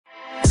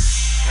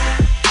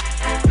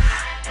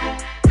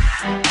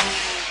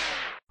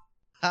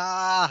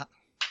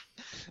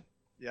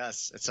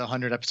Yes, it's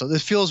 100 episodes.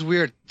 It feels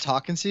weird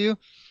talking to you,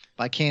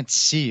 but I can't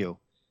see you.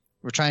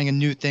 We're trying a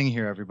new thing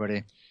here,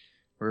 everybody.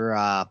 We're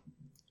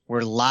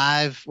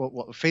live,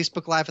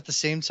 Facebook Live at the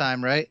same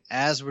time, right?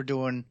 As we're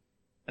doing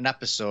an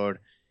episode,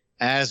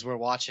 as we're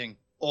watching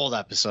old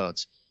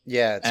episodes.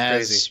 Yeah, it's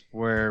crazy.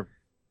 We're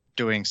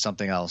doing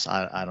something else.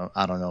 I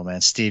don't know,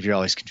 man. Steve, you're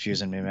always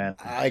confusing me, man.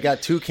 I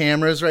got two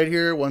cameras right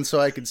here, one so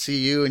I can see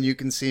you and you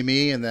can see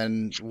me, and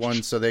then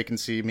one so they can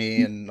see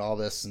me and all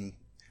this, and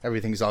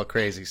everything's all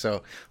crazy.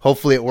 So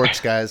hopefully it works,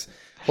 guys.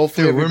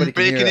 Hopefully everybody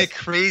can hear us. We're making it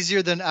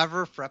crazier than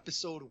ever for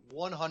episode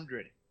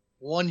 100.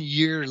 1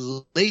 year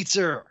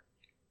later.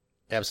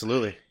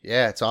 Absolutely.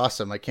 Yeah, it's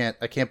awesome. I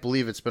can't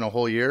believe it's been a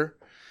whole year.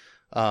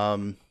 I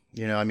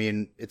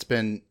mean, it's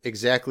been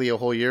exactly a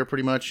whole year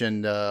pretty much,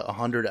 and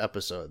 100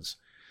 episodes.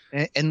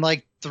 In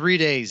like 3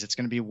 days, it's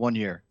going to be 1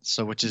 year.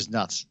 So, which is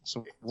nuts.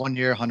 So 1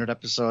 year, 100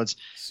 episodes.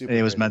 Super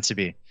it was great. meant to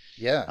be.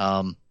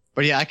 Yeah.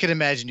 But yeah, I could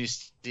imagine you,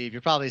 Steve.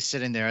 You're probably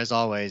sitting there as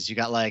always. You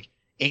got like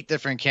 8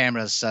 different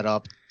cameras set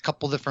up, a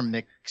couple different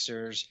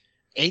mixers,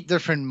 8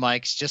 different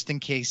mics just in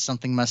case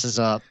something messes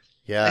up.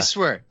 Yeah. I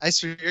swear,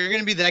 you're going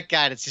to be that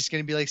guy that's just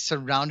going to be like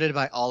surrounded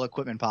by all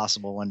equipment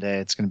possible one day.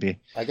 It's going to be.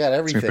 I got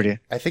everything.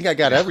 I think I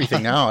got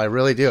everything now. I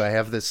really do. I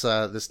have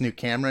this new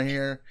camera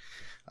here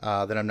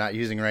that I'm not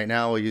using right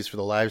now. We'll use for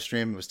the live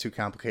stream. It was too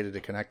complicated to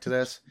connect to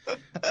this.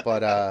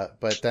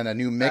 But then a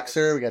new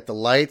mixer. We got the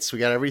lights. We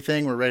got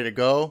everything. We're ready to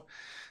go.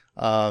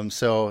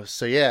 So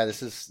yeah,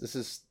 this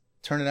is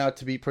turning out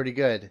to be pretty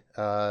good.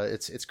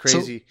 It's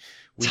crazy.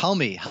 So, tell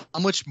me, how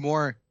much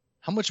more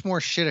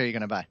shit are you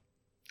going to buy?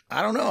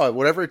 I don't know.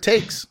 Whatever it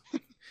takes,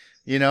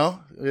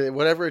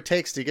 whatever it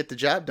takes to get the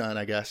job done,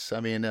 I guess.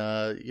 I mean,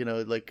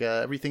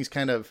 everything's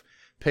kind of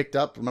picked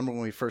up. Remember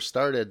when we first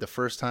started, the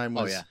first time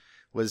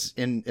was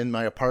in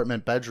my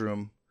apartment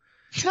bedroom,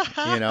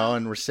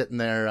 and we're sitting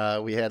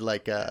there. We had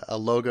like a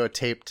logo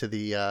taped to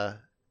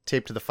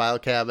the file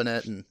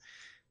cabinet, and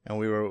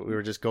we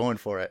were just going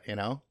for it,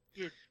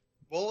 Dude,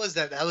 what was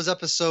that? That was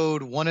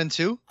episode 1 and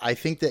 2? I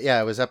think that,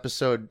 it was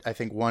episode,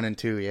 1 and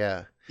 2.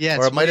 Yeah. Yeah,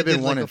 or it might have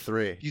been 1 and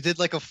 3. You did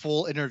like a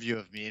full interview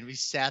of me, and we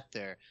sat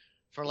there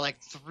for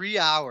like 3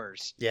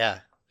 hours. Yeah.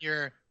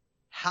 Your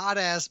hot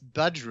ass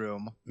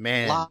bedroom,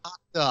 man,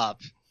 locked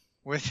up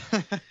with.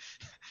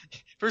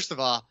 First of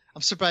all,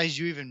 I'm surprised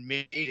you even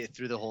made it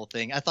through the whole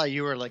thing. I thought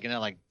you were like gonna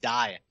like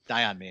die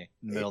on me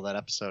in the middle of that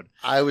episode.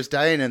 I was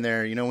dying in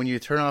there. When you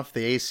turn off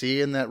the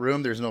AC in that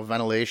room, there's no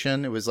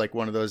ventilation. It was like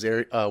one of those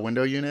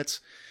window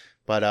units.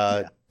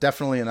 But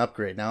definitely an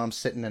upgrade. Now I'm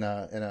sitting in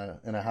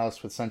a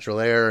house with central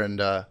air,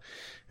 and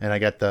I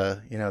got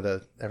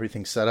the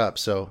everything set up.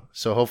 So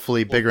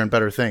hopefully bigger and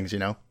better things.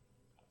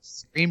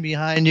 Screen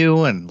behind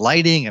you and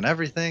lighting and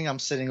everything. I'm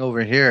sitting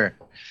over here.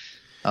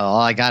 All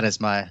I got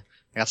is I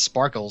got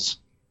sparkles,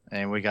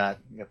 and we got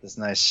this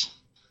nice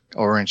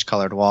orange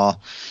colored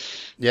wall.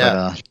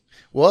 Yeah.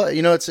 Well,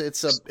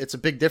 it's a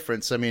big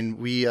difference. I mean,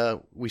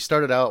 we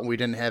started out and we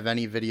didn't have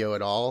any video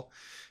at all,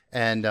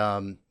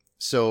 and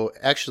so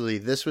actually,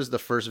 this was the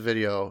first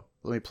video.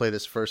 Let me play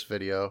this first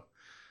video.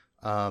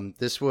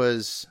 This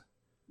was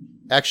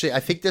actually, I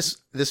think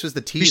this was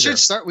the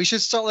teaser. We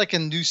should start like a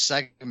new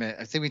segment.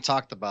 I think we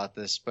talked about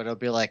this, but it'll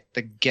be like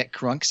the Get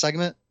Crunk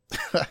segment.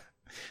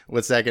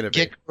 What's that gonna be?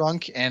 Get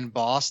Crunk and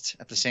Bossed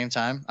at the same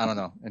time. I don't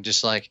know, and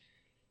just like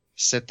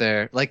sit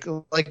there, like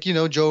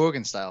Joe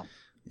Rogan style.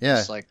 Yeah.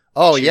 Just like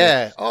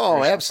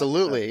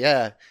absolutely.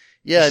 Yeah.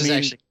 Yeah. This is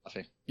actually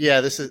coffee.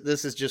 Yeah. This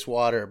is just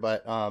water,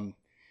 but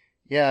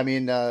yeah, I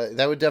mean,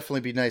 that would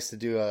definitely be nice to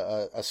do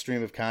a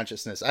stream of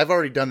consciousness. I've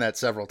already done that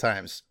several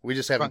times. We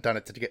just haven't done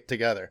it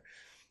together.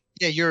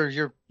 Yeah,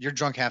 you're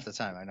drunk half the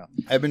time. I know.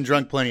 I've been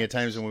drunk plenty of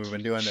times when we've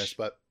been doing this,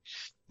 but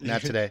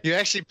not today. You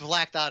actually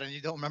blacked out and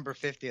you don't remember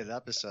 50 of the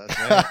episodes,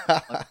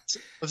 right?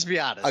 Let's be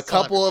honest. A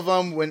couple of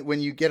them, when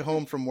you get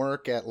home from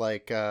work at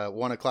like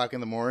 1 o'clock in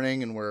the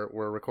morning and we're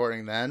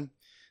recording then,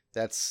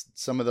 that's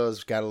some of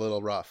those got a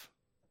little rough.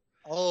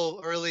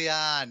 Oh, early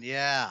on,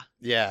 yeah.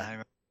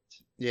 Yeah.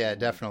 Yeah,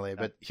 definitely.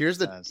 But here's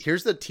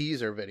the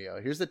teaser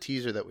video. Here's the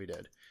teaser that we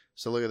did.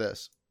 So look at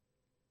this.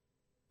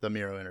 The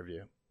Miro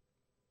interview.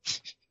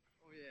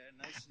 Oh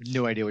yeah, nice.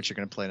 No idea what you're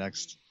gonna play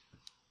next.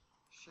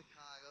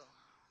 Chicago.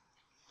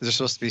 Is there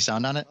supposed to be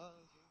sound on it?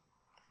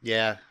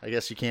 Yeah, I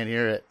guess you can't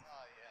hear it.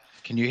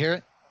 Can you hear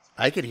it?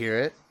 I could hear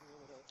it.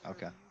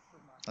 Okay.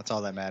 That's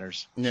all that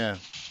matters. Yeah.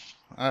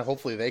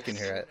 Hopefully they can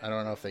hear it. I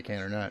don't know if they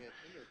can or not.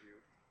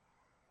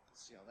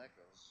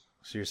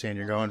 So you're saying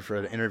you're going for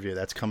an interview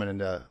that's coming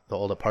into the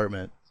old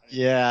apartment?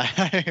 Yeah,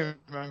 I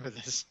remember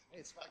this.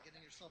 Hey, it's about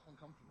getting yourself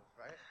uncomfortable,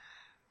 right?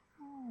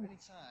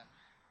 Anytime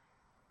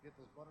you get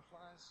those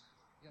butterflies,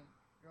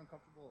 you're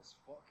uncomfortable as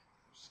fuck.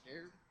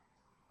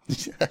 You're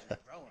scared.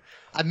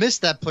 I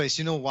missed that place.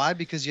 You know why?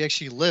 Because you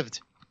actually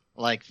lived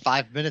like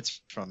 5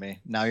 minutes from me.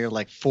 Now you're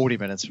like 40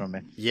 minutes from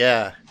me.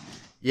 Yeah.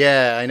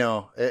 Yeah, I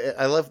know.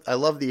 I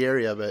love the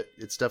area, but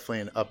it's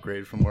definitely an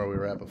upgrade from where we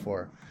were at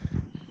before.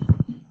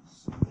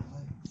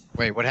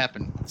 Wait, what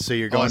happened? So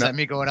you're going is up, that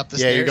me going up the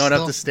stairs? Yeah, you're going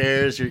still? up the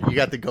stairs. You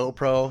got the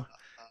GoPro,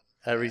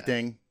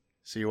 everything.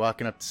 So you're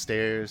walking up the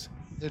stairs.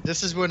 Dude,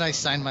 this is when I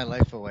signed my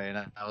life away, and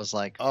I was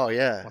like, Oh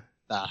yeah. what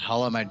the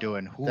hell am I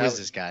doing? Who is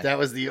this guy? That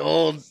was the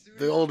old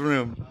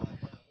room.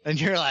 And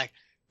you're like,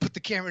 put the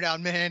camera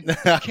down, man.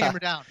 Put the camera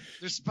down.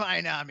 They're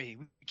spying on me.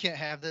 We can't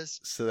have this.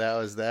 So that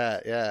was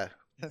that. Yeah.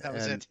 That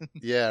was it.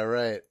 Yeah,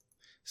 right.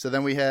 So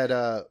then we had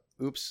Hi,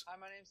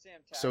 my name's Sam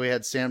Taggart. So we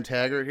had Sam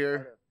Taggart here.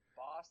 Part of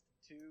Boss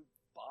to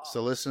Boss.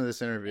 So listen to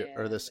this interview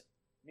or this.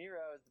 Miro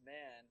is the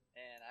man,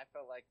 and I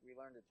felt like we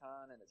learned a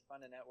ton, and it's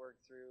fun to network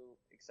through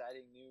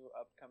exciting new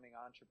upcoming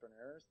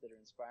entrepreneurs that are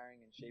inspiring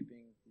and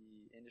shaping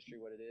the industry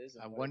what it is.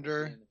 And I what it wonder.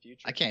 will be in the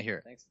future. I can't hear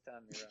it. Thanks a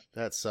ton, Miro.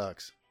 That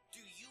sucks. Do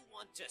you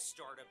want to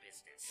start a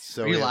business?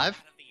 So Are you we-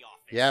 live?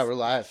 Yeah, we're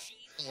live.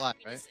 Live,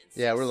 right?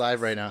 Yeah, we're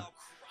live right now.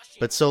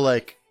 But so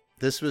like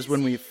this was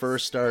when we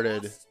first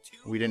started.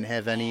 We didn't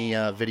have any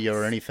video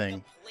or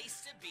anything.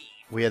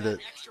 We had the.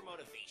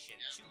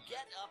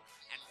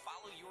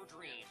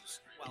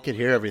 You could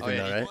hear everything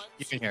though, right?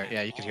 You can hear it.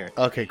 Yeah, you can hear it.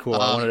 Okay, cool.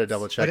 I wanted to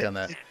double check But on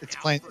that. It's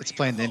playing. It's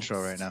playing the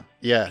intro right now.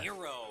 Yeah.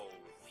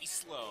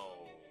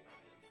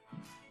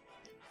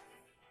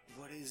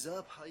 What is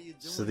up? How you doing?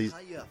 So these- How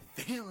you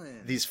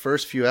feeling? These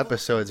first few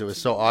episodes, it was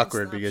so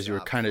awkward because you were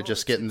kind of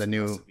just getting the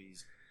new.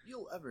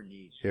 You'll ever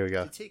need Here we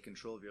go. to take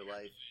control of your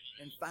life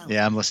and finally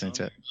Yeah, I'm listening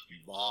to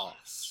become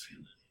boss.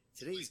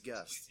 Today's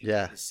guest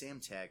Yeah. is Sam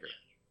Taggart.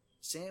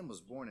 Sam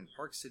was born in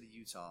Park City,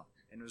 Utah,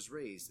 and was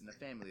raised in a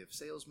family of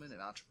salesmen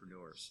and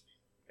entrepreneurs.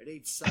 At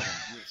age 7,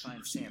 you would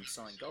find Sam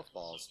selling golf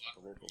balls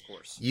at the local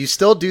course. You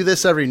still do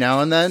this every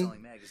now and then,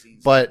 Selling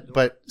magazines but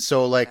door.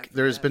 so like After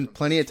there's that, been from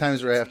plenty of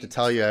times where I have to 2018,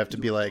 tell you, I have to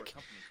he be worked for a like,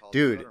 company called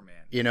dude, Butterman,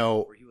 you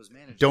know, where he was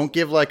manager don't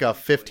give like a of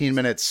employees.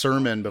 15-minute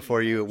sermon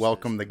before you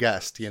welcome the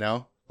guest, you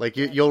know? Like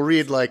you'll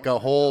read like a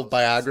whole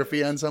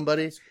biography on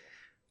somebody.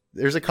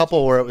 There's a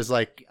couple where it was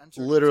like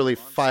literally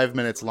 5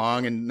 minutes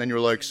long, and then you're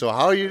like, so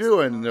how are you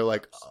doing? And they're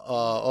like,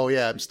 oh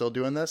yeah, I'm still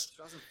doing this.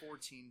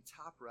 2014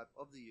 top rep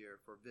of the year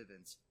for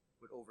Vivint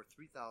with over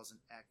 3,000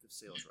 active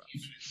sales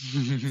reps.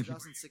 In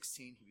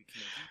 2016, he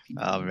became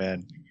a VP. Oh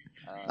man.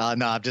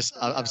 No,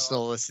 I'm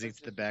still listening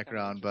to the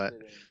background, but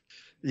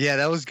Yeah. yeah,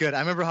 that was good. I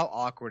remember how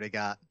awkward it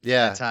got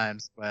Yeah. at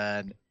times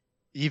when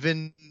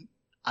even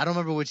I don't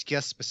remember which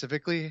guest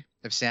specifically,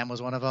 if Sam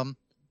was one of them,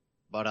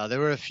 but there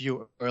were a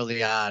few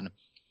early on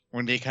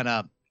when they kind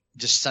of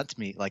just sent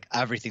me like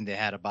everything they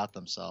had about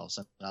themselves,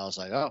 and I was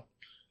like, oh,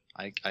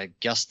 I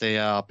guess they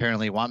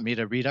apparently want me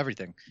to read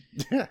everything,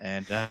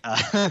 and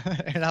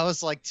and I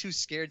was like too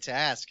scared to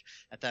ask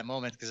at that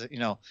moment because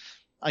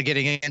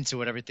getting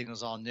into it, everything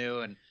was all new,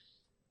 and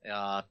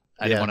I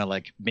didn't want to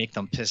like make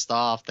them pissed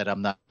off that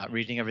I'm not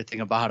reading everything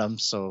about them.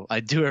 So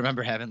I do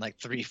remember having like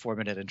 3-4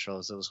 minute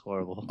intros. It was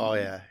horrible. Oh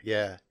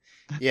yeah.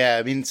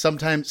 I mean,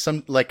 sometimes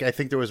like I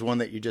think there was one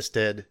that you just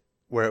did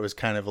where it was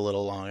kind of a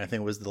little long. I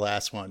think it was the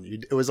last one.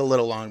 It was a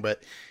little long,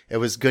 but it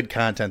was good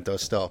content though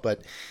still.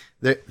 But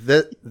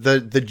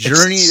the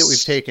journey that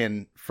we've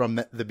taken from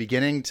the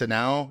beginning to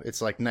now,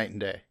 it's like night and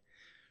day.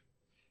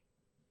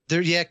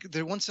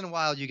 There once in a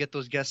while you get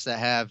those guests that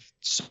have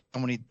so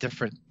many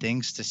different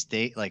things to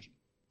state, like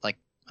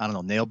I don't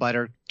know, nail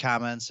biter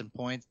comments and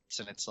points,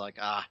 and it's like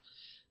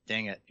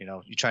dang it,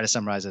 you try to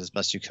summarize it as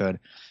best you could.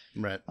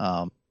 Right.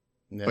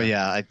 But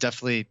yeah, I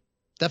definitely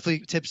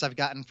tips I've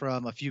gotten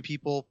from a few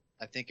people.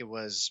 I think it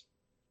was,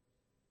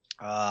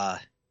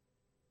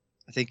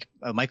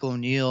 Michael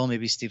O'Neill,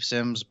 maybe Steve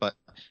Sims, but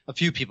a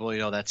few people,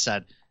 that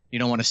said you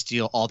don't want to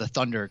steal all the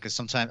thunder because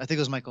sometimes I think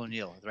it was Michael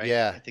O'Neill, right?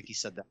 Yeah. I think he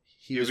said that.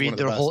 He You was one read of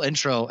the their best. whole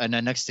intro, and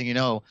then next thing you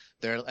know,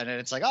 and then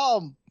it's like,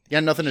 oh, You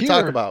got nothing to Here.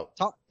 talk about.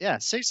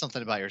 say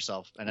something about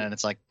yourself, and then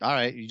it's like, all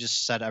right, you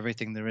just said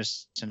everything there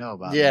is to know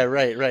about. Yeah, me.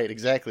 right,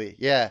 exactly.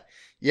 Yeah.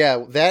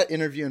 That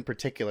interview in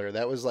particular,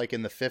 that was like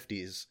in the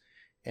 50s,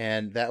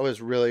 and that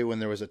was really when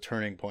there was a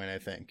turning point, I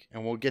think.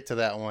 And we'll get to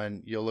that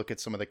one. You'll look at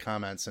some of the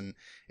comments, and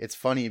it's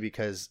funny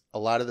because a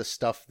lot of the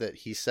stuff that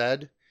he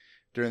said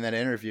during that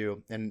interview,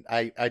 and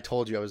I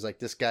told you, I was like,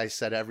 this guy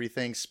said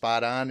everything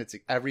spot on. It's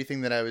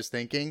everything that I was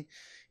thinking,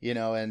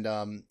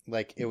 and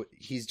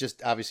he's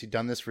just obviously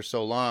done this for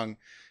so long.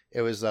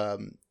 It was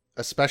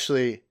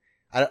especially,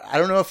 I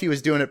don't know if he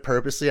was doing it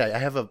purposely. I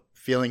have a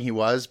feeling he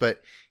was,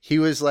 but he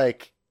was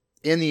like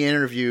in the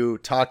interview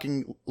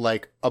talking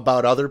like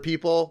about other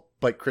people,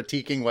 but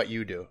critiquing what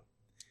you do.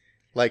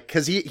 Like,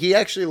 cause he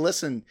actually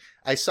listened.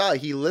 I saw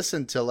he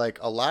listened to like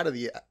a lot of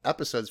the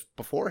episodes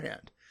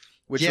beforehand,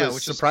 which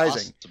was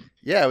surprising. awesome.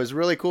 Yeah, it was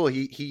really cool.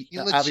 He He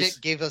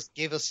obviously legit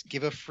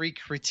gave a free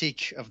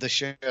critique of the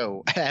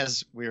show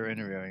as we were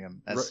interviewing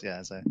him.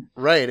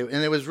 right,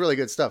 and it was really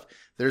good stuff.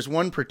 There's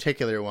one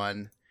particular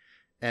one,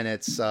 and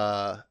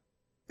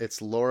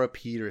it's Laura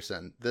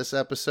Peterson. This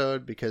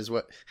episode, because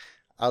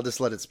I'll just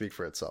let it speak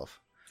for itself.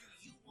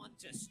 Do you want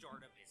to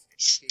start a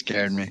business?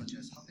 Scared me. Such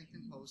as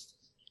Huffington Post,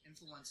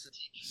 Influencer.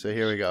 So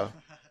here we go.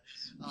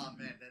 Oh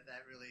man,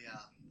 that really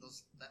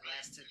that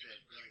last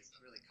tidbit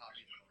really caught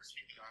me the most.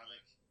 The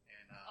garlic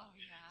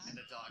and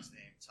the dog's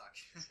name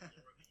Tuck.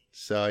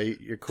 So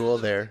you're cool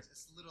there.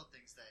 It's the little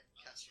things that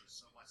catch you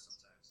so much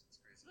sometimes. It's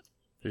crazy.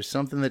 There's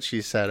something that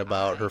she said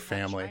about her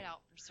family.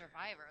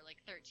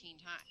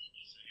 times.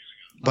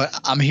 But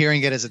I'm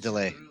hearing it as a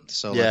delay.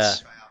 So Yeah.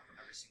 let's.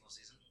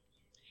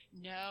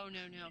 No.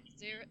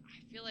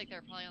 I feel like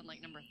they're probably on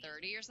like number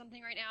 30 or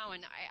something right now,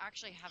 and I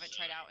actually haven't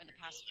tried out in the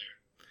past.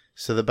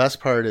 So the best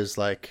part is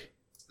like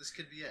This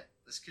could be it.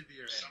 This could be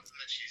your end. Something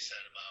that she said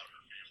about her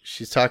family.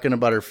 she's talking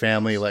about her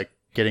family like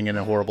getting in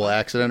a horrible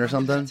accident or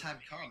When did that something. time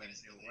come, and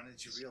when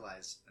did you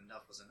realize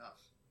enough was enough?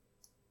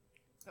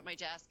 At my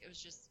desk, it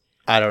was just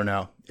I don't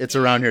know. It's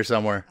around here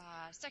somewhere.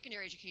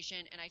 secondary education,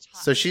 and I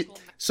taught. So high she, school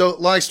so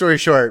long story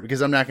short,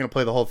 because I'm not going to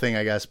play the whole thing,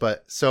 I guess,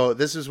 but so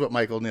this is what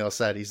Michael Neal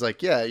said. He's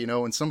like, yeah, you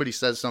know, when somebody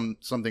says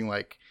something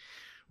like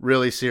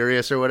really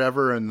serious or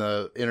whatever, and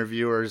the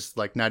interviewer's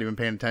like not even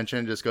paying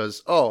attention, just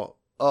goes, oh,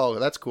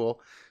 that's cool.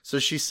 So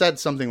she said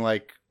something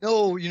like,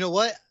 No, you know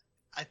what?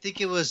 I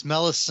think it was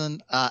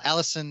Allison.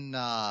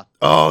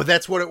 oh,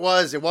 that's what it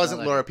was. It wasn't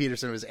Melody. Laura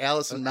Peterson. It was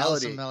Allison Melody.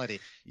 Allison Melody.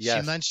 Yes.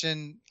 She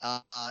mentioned,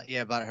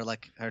 about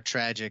her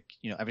tragic,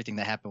 everything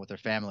that happened with her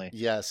family.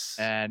 Yes.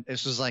 And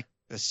this was like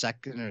the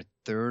second or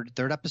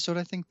third episode,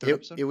 I think.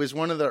 It was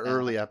one of the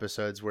early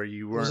episodes where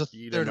you It was weren't, the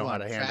you didn't third know how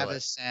one. to handle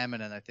Travis, Sam,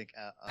 and then I think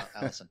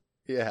Allison.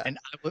 it. Yeah. And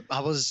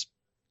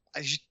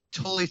she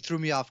totally threw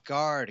me off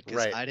guard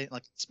because Right. I didn't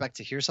expect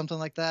to hear something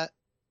like that.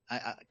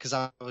 Because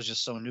I was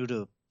just so new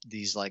to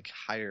these like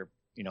higher,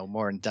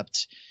 more in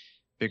depth,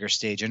 bigger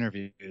stage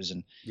interviews,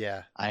 and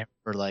Yeah. I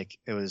remember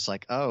it was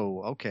like,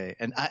 oh, okay,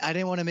 and I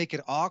didn't want to make it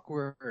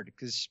awkward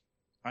because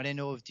I didn't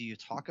know if do you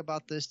talk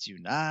about this, do you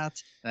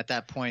not? And at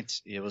that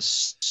point, it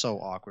was so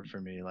awkward for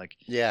me.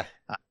 Yeah.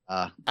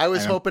 I I was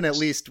remember- hoping at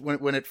least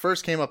when it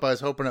first came up, I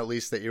was hoping at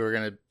least that you were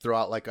going to throw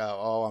out like,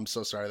 oh, I'm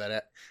so sorry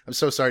I'm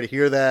so sorry to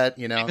hear that,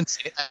 you know. I don't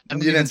You even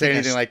didn't say think I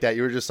anything like that.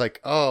 You were just like,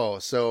 oh,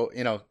 so,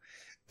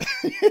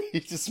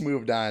 you just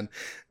moved on.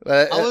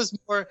 But, I was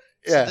more.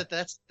 yeah.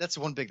 So that's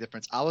one big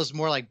difference. I was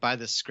more like by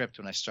the script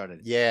when I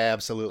started. Yeah,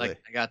 absolutely.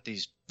 Like I got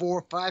these 4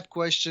 or 5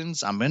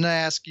 questions I'm gonna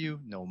ask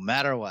you no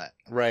matter what.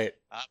 Right.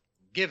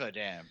 Give a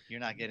damn. You're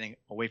not getting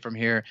away from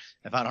here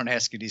if I don't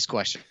ask you these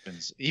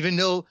questions. Even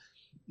though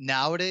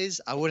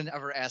nowadays I wouldn't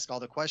ever ask all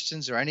the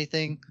questions or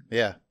anything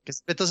Yeah.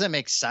 because if it doesn't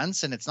make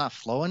sense and it's not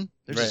flowing,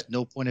 there's Right. just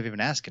no point of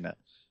even asking it.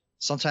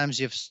 Sometimes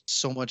you have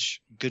so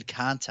much good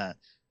content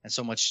and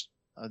so much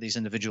of these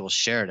individuals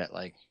shared it.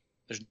 Like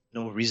there's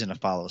no reason to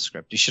follow a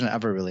script. You shouldn't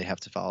ever really have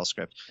to follow a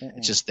script.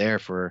 It's just there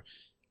for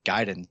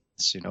guidance,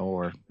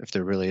 or if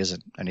there really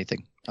isn't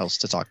anything else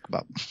to talk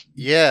about.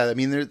 Yeah. I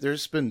mean,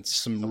 there's been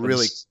some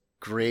really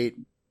great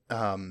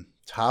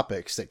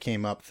topics that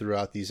came up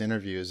throughout these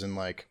interviews, and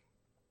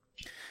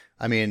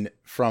I mean,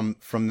 from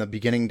the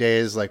beginning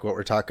days, like what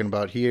we're talking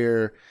about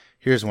here.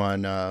 Here's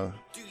one.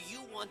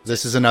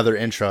 This is another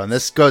intro, and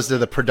this goes to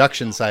the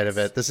production side of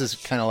it. This is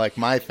kind of like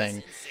my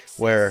thing,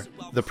 where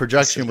the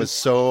production was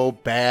so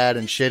bad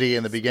and shitty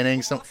in the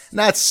beginning. Some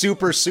not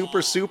super,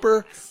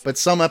 but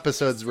some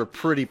episodes were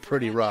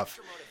pretty rough.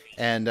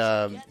 And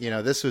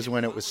this was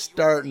when it was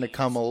starting to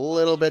come a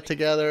little bit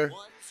together.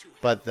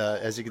 But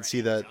as you can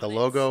see, the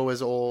logo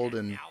was old,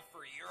 and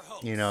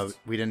we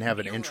didn't have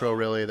an intro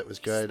really that was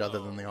good other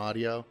than the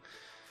audio.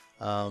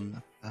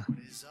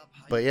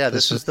 But yeah,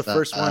 this was the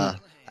first one.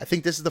 I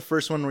think this is the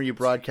first one where you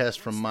broadcast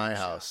from my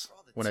house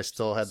when I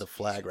still had the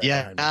flag right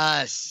behind me.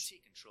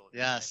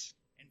 Yes.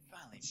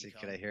 Let's see,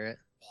 could I hear it?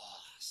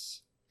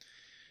 Boss.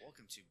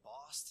 Welcome to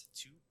Boss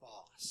to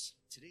Boss.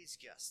 Today's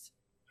guest,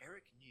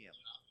 Eric Neal,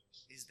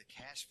 is the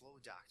cash flow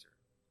doctor.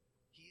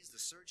 He is the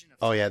surgeon of.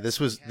 Oh yeah, this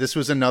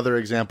was another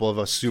example of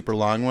a super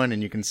long one,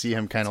 and you can see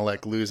him kind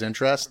of lose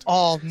interest.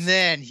 Oh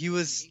man, he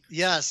was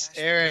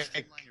Eric.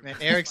 Man,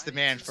 Eric's the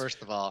man.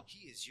 First of all,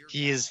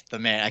 he is the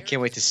man. I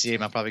can't wait to see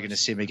him. I'm probably going to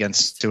see him again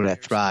soon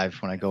at Thrive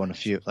when I go in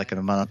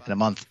a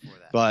month.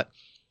 But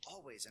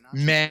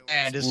man,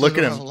 this Look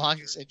was at one of him. the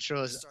longest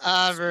intros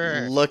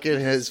ever. Look at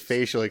his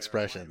facial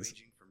expressions.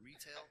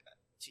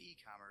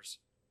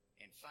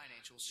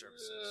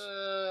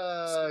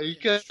 You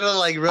could have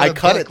I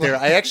cut it there.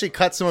 I actually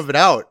cut some of it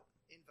out.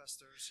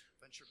 Investors,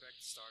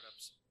 venture-backed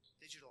startups,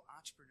 digital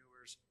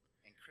entrepreneurs,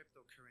 and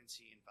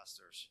cryptocurrency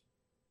investors.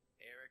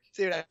 Eric,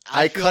 Dude,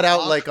 I feel cut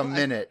out awkward. a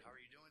minute. how are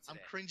you doing I'm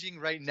today? cringing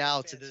right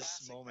now to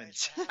this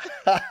moment.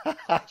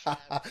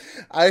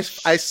 I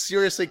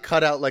seriously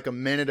cut out a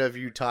minute of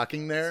you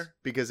talking there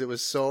because it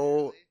was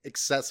so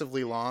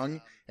excessively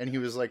long, and he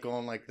was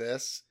going like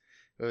this.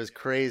 It was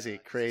crazy.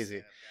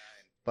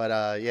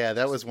 But yeah,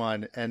 that was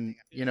one, and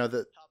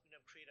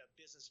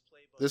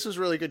this was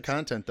really good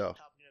content though.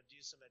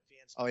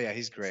 Oh yeah,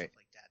 he's great.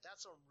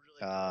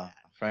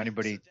 For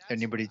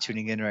anybody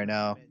tuning in right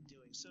now,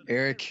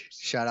 Eric,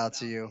 shout out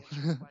to you.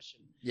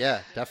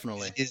 Yeah,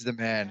 definitely. He's the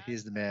man.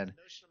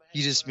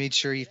 He just made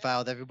sure he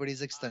filed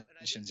everybody's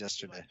extensions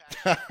yesterday.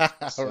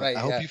 So Right. I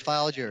hope yeah. you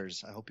filed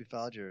yours.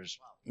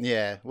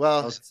 Yeah.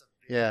 Well,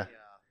 yeah.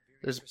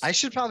 I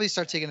should probably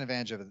start taking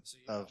advantage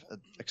of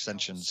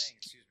extensions.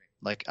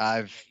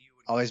 I've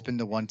always been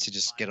the one to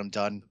just get them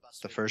done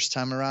the first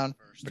time around,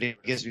 but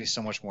it gives me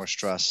so much more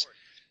stress.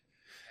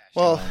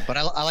 Well, but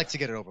I like to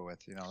get it over with.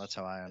 That's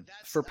how I am.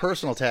 for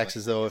personal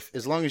taxes though, if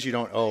as long as you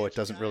don't owe, it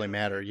doesn't really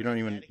matter.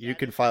 You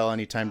can file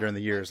any time during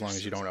the year as long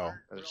as you don't owe.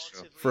 That's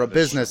true. For a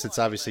business, it's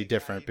obviously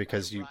different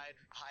because you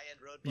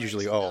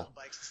usually owe.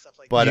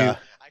 But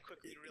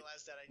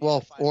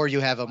Well, or you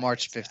have a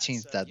March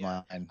 15th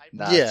deadline.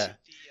 Not, yeah,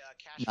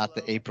 Not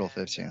the April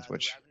 15th,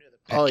 which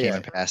Oh, came yeah.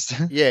 and passed.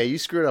 yeah, you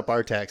screwed up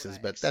our taxes,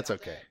 but that's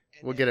okay.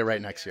 We'll get it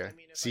right next year.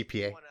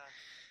 CPA.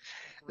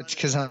 It's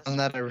because I'm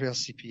not a real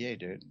CPA,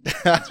 dude.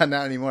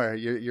 Not anymore.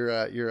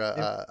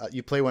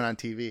 You play one on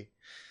TV.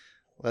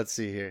 Let's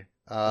see here.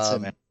 That's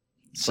it, man.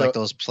 It's so- like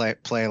those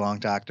play along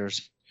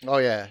doctors. Oh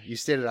yeah, you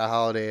stayed at a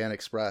Holiday Inn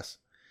Express.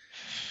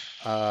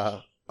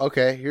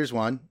 Okay, here's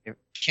one. You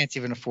can't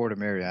even afford a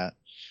Marriott.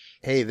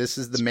 Hey, this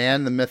is the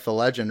man, the myth, the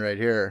legend right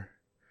here.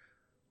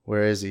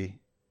 Where is he?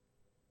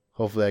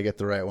 Hopefully I get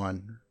the right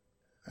one.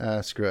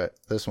 Screw it.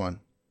 This one.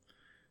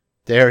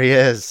 There he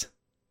is.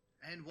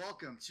 And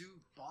welcome to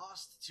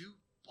Boss to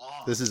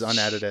Boss. This is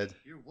unedited.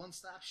 Your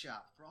one-stop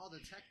shop for all the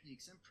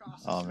techniques and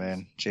processes. Oh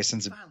man,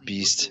 Jason's a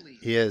beast.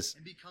 He is.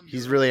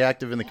 He's really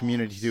active in the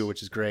community too,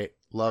 which is great.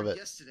 Love it.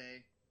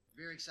 Yesterday,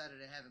 very excited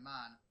to have him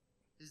on.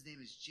 His name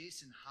is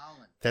Jason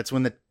Holland. That's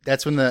when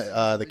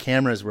the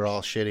cameras were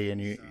all shitty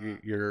and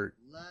you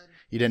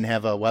didn't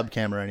have a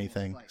webcam or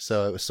anything,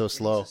 so it was so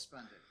slow.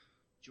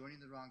 Joining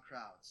the wrong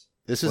crowds.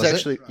 This was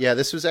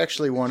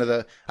actually one of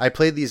the. I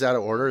played these out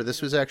of order.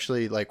 This was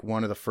actually like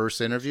one of the first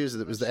interviews.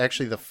 It was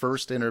actually the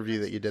first interview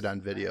that you did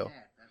on video.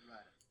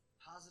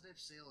 Positive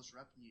sales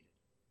rep needed.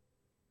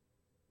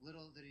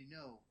 Little did he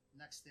know.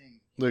 Next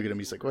thing. Look at him.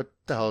 He's like, "What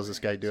the hell is this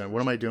guy doing?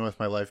 What am I doing with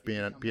my life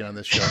being on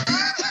this show?"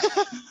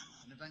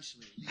 And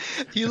eventually,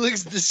 He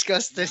looks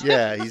disgusted.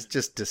 Yeah, he's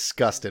just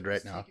disgusted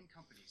right now.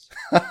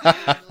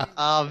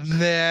 Oh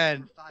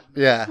man.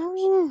 Yeah.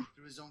 Through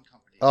his own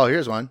company. Oh,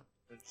 here's one.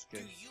 That's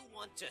good.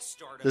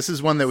 This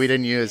is one that we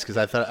didn't use because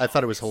I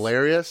thought it was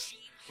hilarious,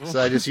 so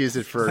I just used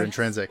it for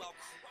intrinsic.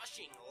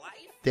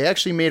 They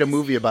actually made a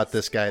movie about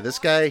this guy. This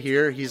guy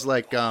here, he's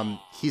like,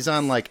 he's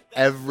on like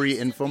every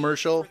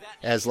infomercial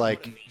as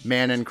like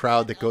man in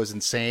crowd that goes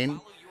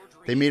insane.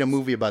 They made a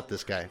movie about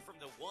this guy,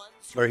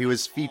 or he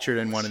was featured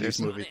in one of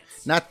these movies.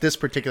 Not this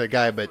particular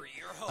guy, but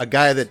a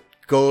guy that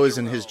goes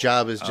and his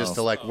job is just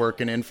to like work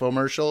in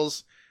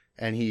infomercials,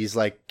 and he's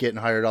like getting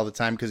hired all the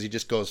time because he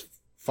just goes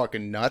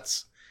fucking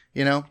nuts,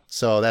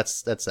 So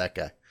that's that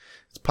guy.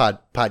 It's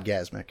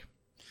Podgasmic.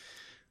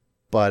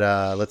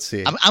 But let's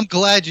see. I'm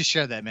glad you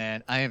shared that,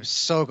 man. I am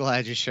so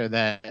glad you shared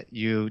that.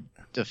 You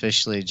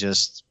officially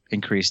just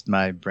increased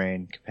my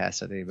brain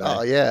capacity.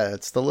 Oh yeah,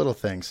 it's the little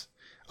things.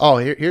 Oh,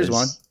 here's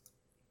one.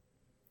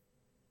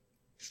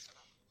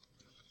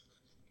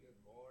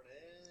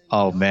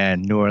 Oh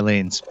man, New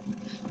Orleans,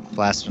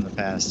 blast from the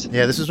past.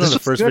 Yeah, this is one of the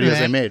first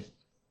videos I made.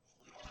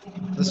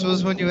 This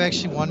was when you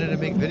actually wanted to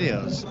make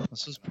videos.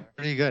 This was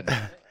pretty good.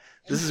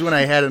 This is when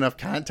I had enough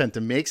content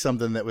to make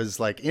something that was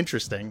like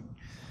interesting.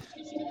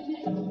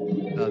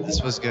 No,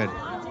 this was good.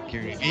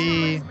 Gary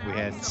V. We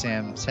had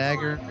Sam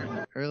Taggart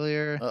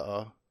earlier.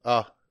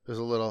 Oh, there's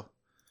a little.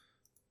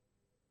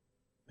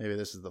 Maybe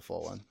this is the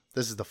full one.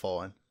 This is the full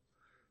one.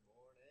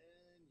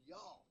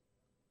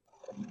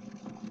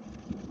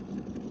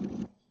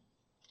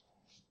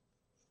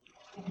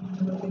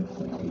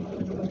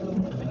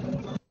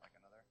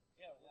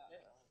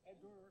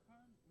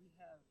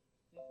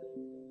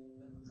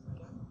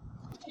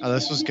 Oh,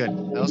 this was good.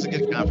 That was a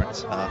good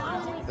conference.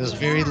 It was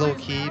very low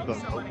key,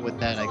 but with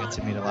that, I got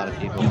to meet a lot of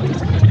people.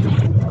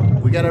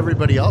 We got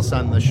everybody else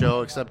on the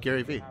show except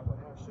Gary V.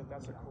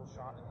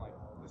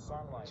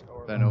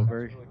 Ben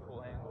Oberg.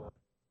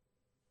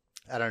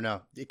 I don't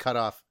know. It cut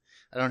off.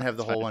 I don't have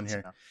the whole one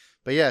here.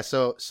 But yeah,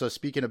 so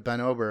speaking of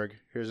Ben Oberg,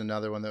 here's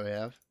another one that we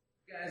have.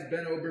 Guys,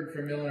 Ben Oberg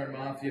from Millionaire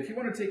Mafia. If you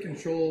want to take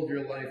control of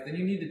your life, then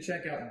you need to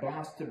check out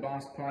Boss to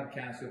Boss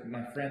podcast with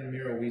my friend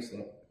Miro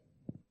Wieslow.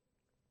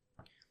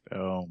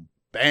 Boom.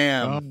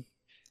 Bam.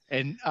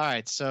 And all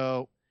right,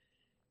 so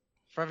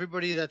for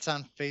everybody that's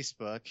on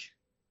Facebook,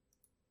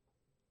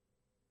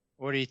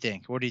 what do you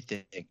think?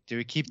 Do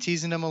we keep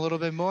teasing them a little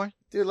bit more?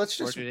 Dude, let's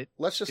just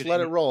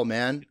let it roll,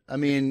 man. I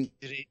mean,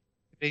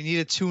 they need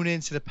to tune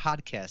into the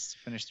podcast to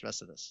finish the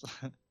rest of this.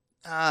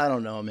 I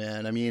don't know,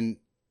 man. I mean,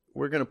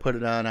 we're gonna put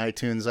it on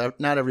iTunes.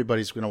 Not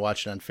everybody's gonna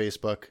watch it on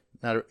Facebook.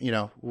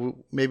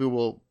 Maybe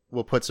we'll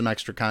put some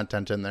extra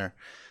content in there,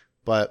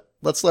 but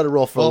let's let it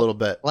roll for a little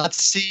bit.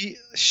 Let's see,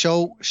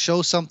 show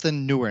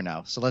something newer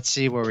now. So let's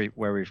see where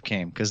we've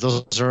came, because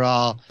those are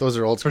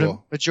old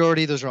school.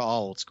 Majority, those are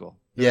all old school.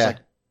 There's Yeah.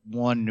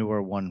 One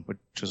newer one, which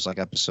was like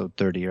episode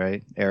 30,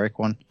 right? Eric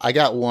one. I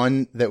got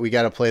one that we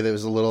got to play that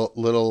was a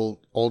little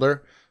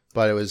older,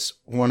 but it was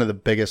one of the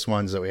biggest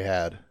ones that we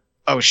had.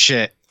 Oh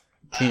shit!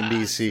 Team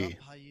BC.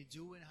 How you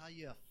doing? How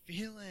you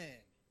feeling?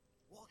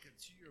 Welcome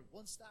to your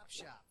one-stop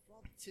shop for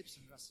all the tips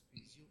and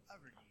recipes you'll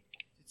ever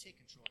need to take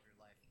control of your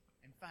life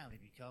and finally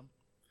become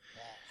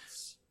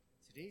boss.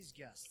 Today's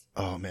guest.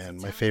 Oh man,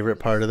 my favorite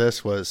part of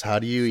this was how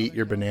do you eat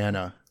your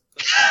banana?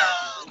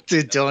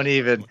 Dude, don't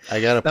even.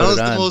 I gotta That put was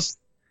it on. the most.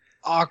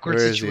 awkward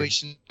Where is he?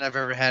 situation I've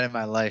ever had in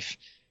my life.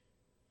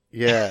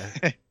 Yeah.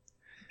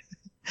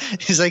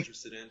 He's like,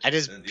 I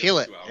just peel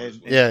it.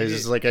 Yeah, it's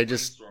just like I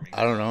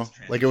don't know.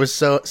 Like it was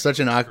such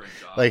an awkward.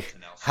 Like,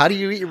 how do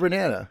you eat your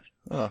banana?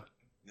 Oh,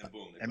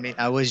 I mean,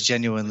 I was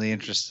genuinely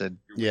interested.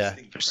 yeah.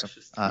 For some,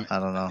 I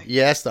don't know.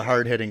 You ask the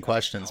hard hitting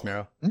questions,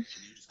 Miro.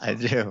 I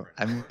do.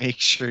 I make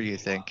sure you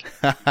think.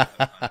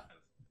 But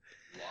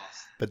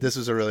this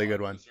was a really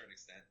good one.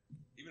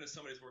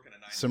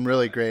 Some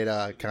really great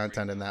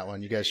content in that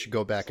one. You guys should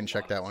go back and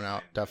check that one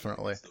out.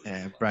 Definitely.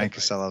 Yeah, Brian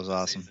Casella was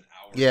awesome.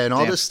 Yeah, and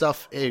all Damn. this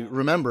stuff. Hey,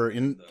 remember,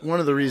 one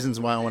of the reasons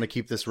why I want to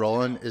keep this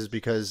rolling is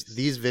because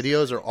these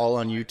videos are all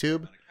on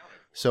YouTube.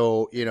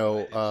 So,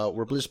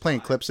 we're just playing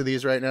clips of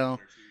these right now.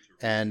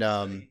 And,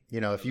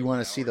 if you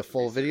want to see the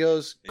full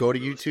videos, go to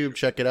YouTube,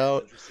 check it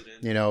out.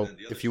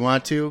 If you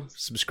want to,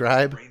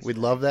 subscribe. We'd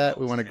love that.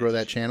 We want to grow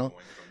that channel.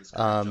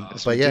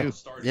 But yeah,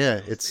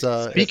 it's...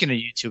 Speaking of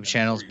YouTube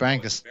channels, Brian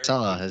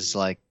Casella has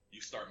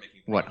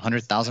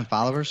 100,000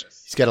 followers?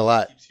 He's got a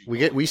lot.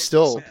 We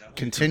still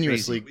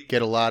continuously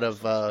get a lot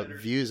of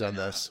views on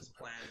this.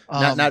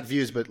 Not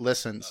views, but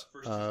listens.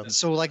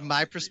 So,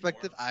 my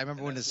perspective, I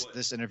remember when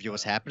this interview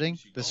was happening.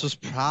 This was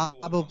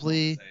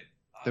probably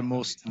the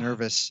most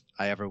nervous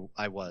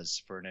I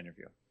was for an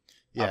interview.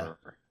 Yeah,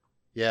 ever.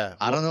 Yeah.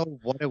 I don't know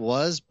what it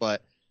was,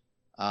 but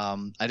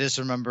I just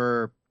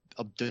remember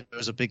there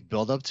was a big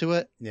build up to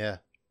it. Yeah.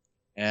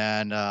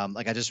 And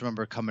I just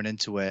remember coming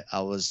into it,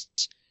 I was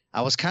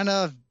kind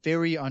of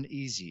very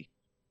uneasy.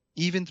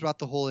 Even throughout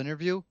the whole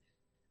interview,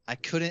 I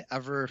couldn't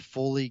ever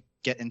fully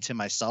get into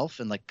myself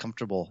and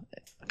comfortable.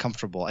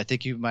 I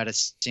think you might have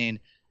seen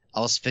I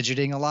was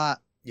fidgeting a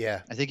lot.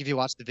 Yeah. I think if you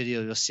watch the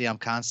video, you'll see I'm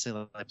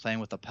constantly playing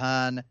with a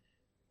pen.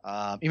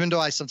 Even though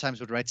I sometimes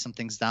would write some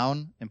things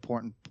down,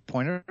 important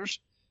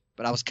pointers,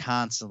 but I was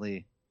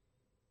constantly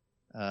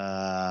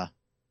a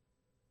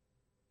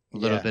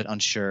little bit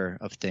unsure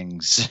of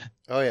things.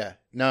 Oh yeah.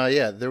 No,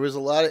 yeah. There was a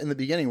lot in the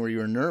beginning where you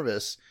were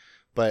nervous,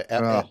 but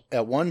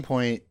at one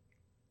point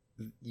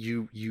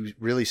you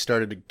really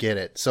started to get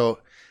it. So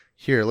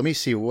here, let me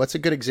see. What's a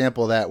good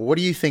example of that? What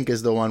do you think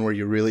is the one where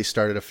you really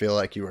started to feel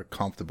like you were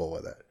comfortable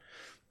with it?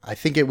 I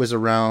think it was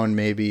around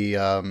maybe.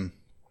 I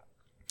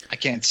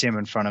can't see him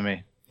in front of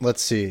me.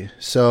 Let's see.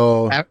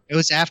 So it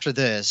was after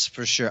this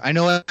for sure. I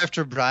know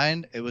after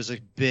Brian, it was a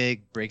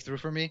big breakthrough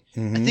for me.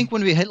 Mm-hmm. I think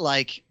when we hit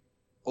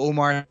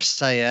Omar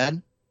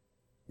Syed.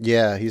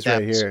 Yeah, he's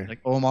right here.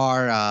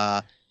 Omar.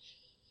 I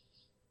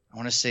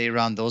want to say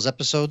around those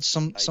episodes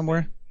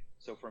somewhere.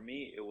 So for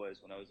me, it was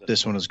when I was.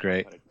 This one was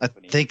great. I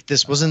think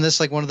this wasn't this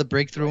one of the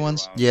breakthrough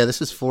ones. Yeah,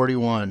 this is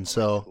 41.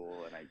 So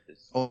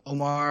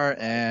Omar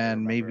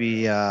and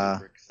maybe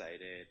the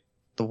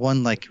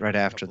one right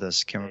after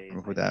this. Can't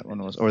remember who that one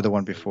was, or the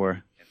one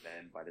before.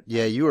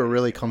 Yeah, you were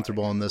really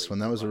comfortable in this one.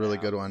 That was a really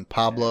good one.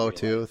 Pablo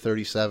too,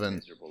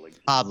 37.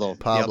 Pablo. Yep,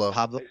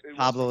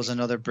 Pablo was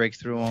another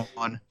breakthrough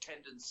one.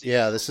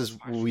 Yeah,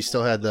 we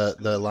still had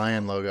the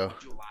lion logo.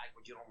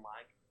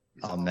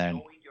 Oh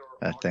man,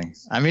 that thing.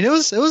 I mean, it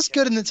was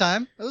good in the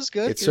time. It was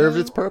good. It served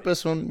its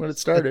purpose when it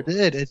started.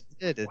 It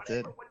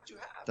did.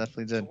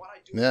 Definitely did.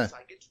 Yeah.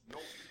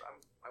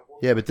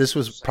 Yeah, but this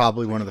was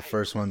probably one of the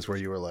first ones where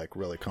you were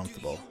really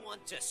comfortable. Do you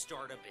want to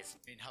start a business?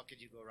 I mean, how could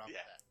you go wrong with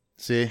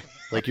that? See,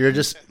 you're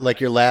just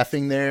you're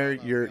laughing there.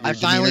 Your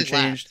demeanor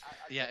changed.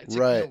 Yeah, it took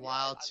me a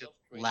while to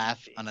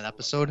laugh on an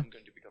episode.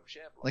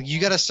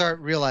 You got to start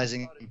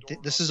realizing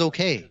this is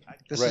okay.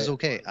 This is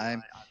okay.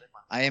 I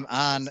am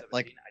on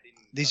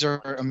these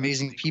are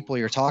amazing people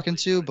you're talking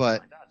to,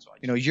 but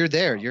you're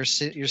there. You're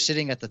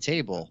sitting at the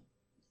table.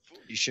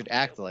 You should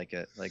act like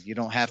it. You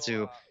don't have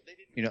to.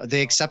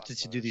 They accepted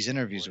to do these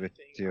interviews with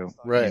you.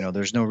 Right.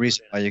 There's no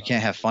reason why you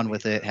can't have fun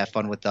with it. Have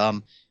fun with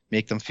them.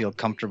 Make them feel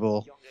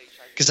comfortable.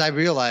 Because I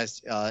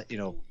realized, I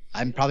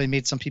probably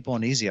made some people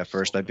uneasy at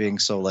first by being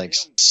so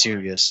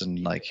serious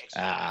and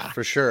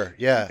For sure.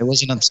 Yeah. It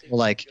wasn't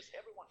until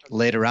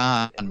later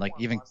on,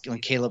 even when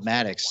Caleb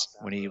Maddox,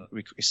 when he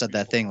said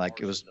that thing,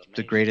 it was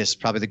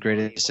probably the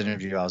greatest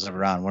interview I was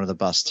ever on. One of the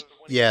best.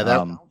 Yeah.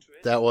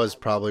 That was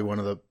probably one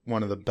of the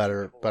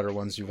better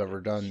ones you've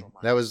ever done.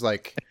 That was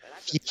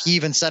he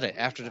even said it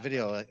after the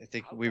video. I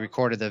think we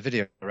recorded the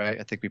video, right?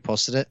 I think we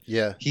posted it.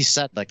 Yeah. He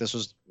said this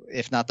was,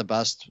 if not the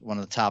best, one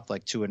of the top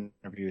 2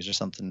 interviews or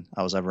something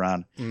I was ever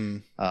on.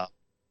 Mm.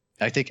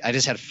 I think I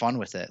just had fun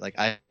with it.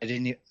 I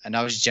didn't, and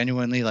I was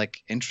genuinely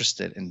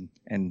interested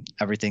in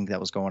everything that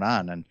was going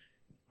on. And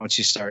once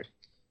you start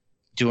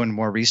doing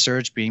more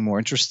research, being more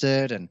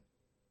interested, and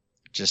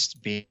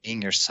just being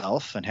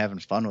yourself and having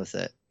fun with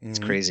it, it's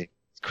crazy.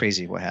 It's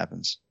crazy what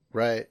happens.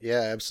 Right.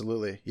 Yeah,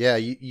 absolutely. Yeah.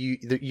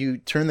 You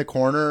turned the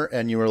corner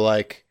and you were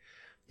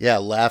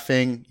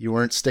laughing. You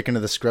weren't sticking to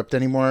the script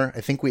anymore.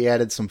 I think we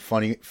added some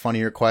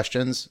funnier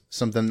questions,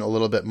 something a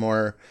little bit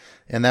more.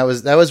 And that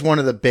was one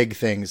of the big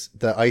things,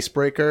 the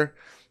icebreaker.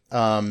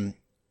 Some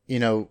of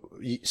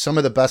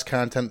the best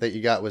content that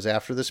you got was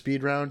after the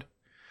speed round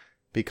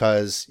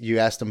because you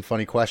asked them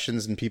funny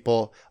questions and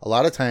people, a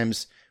lot of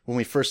times when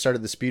we first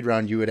started the speed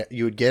round, you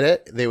would get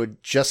it. They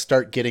would just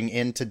start getting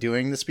into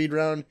doing the speed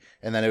round,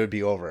 and then it would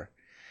be over.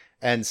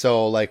 And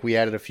so like we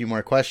added a few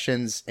more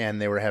questions,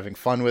 and they were having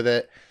fun with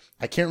it.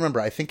 I can't remember.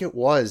 I think it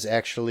was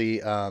actually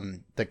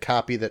the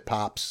copy that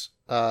Pops,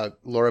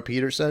 Laura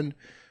Peterson,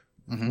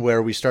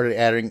 where we started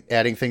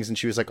adding things, and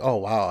she was like, "Oh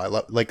wow, I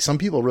love." Like some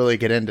people really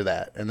get into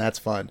that, and that's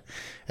fun.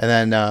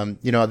 And then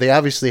they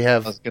obviously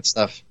have That's good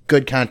stuff.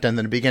 good content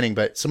in the beginning,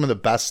 but some of the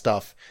best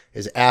stuff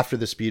is after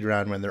the speed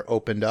round when they're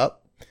opened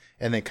up,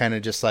 and they kind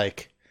of just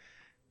like,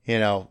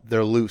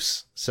 they're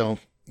loose. So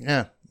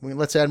yeah,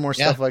 let's add more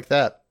stuff like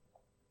that.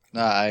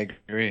 No, I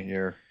agree.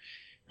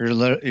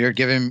 You're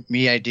giving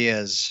me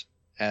ideas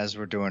as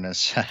we're doing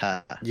this.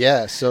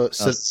 Yeah, so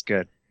that's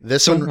good.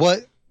 This So one,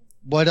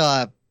 what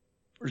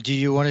do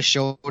you want to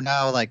show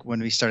now? Like when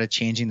we started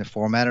changing the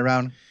format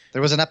around,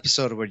 there was an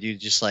episode where you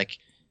just like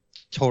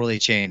totally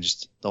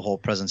changed the whole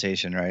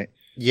presentation, right?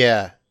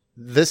 yeah,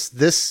 this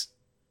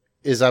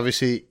is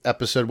obviously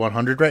episode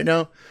 100 right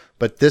now,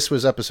 but this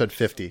was episode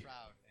 50.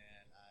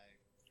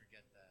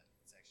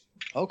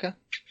 Okay.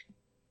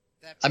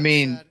 I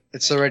mean,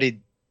 it's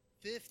already.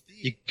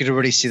 You could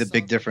already see the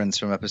big difference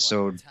from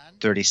episode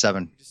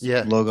 37.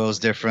 Yeah. Logo's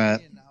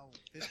different.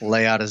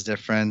 Layout is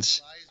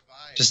different.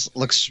 Just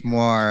looks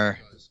more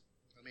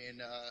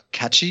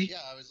catchy.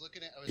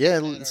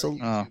 Yeah,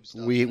 so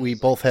we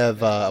both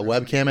have a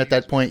webcam at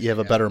that point. You have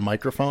a better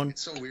microphone.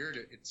 It's so weird.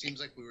 It seems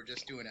like we were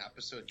just doing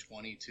episode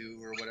 22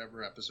 or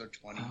whatever, episode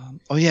 20.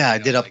 Oh yeah, I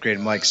did upgrade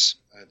mics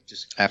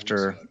just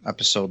after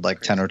episode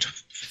like 10 or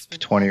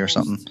 20 or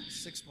something.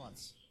 6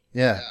 months.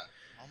 Yeah,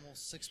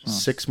 Almost 6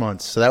 months. 6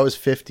 months. So that was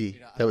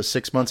 50. That was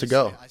 6 months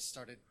ago. I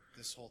started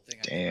this whole thing.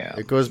 Damn.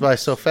 It goes by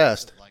so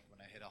fast. Like when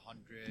I hit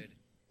 100.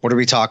 What are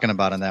we talking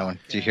about on that one?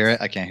 Do you hear it?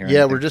 I can't hear it.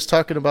 Yeah, we're just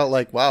talking about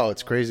like, wow,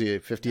 it's crazy.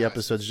 50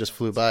 episodes just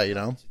flew by, To do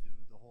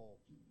the whole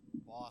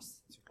boss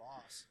to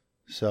boss.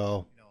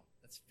 So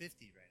That's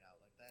 50 right now.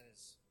 Like that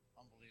is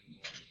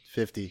unbelievable.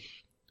 50.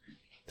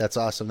 That's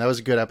awesome. That was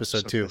a good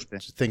episode So too. 50.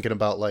 Just thinking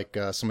about like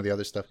some of the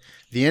other stuff.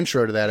 The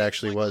intro to that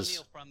actually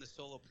was,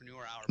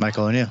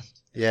 Michael O'Neill.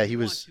 yeah, he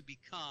was.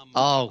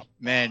 Oh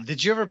man,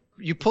 did you ever?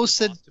 You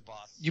posted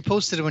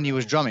it when you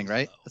was drumming,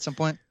 right? At some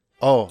point.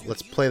 Oh,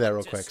 let's play that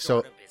real quick. So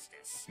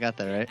You got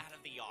that right.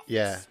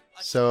 yeah,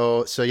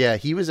 so yeah,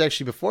 he was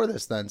actually before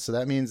this then. So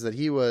that means that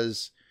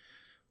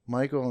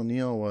Michael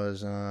O'Neill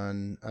was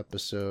on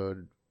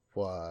episode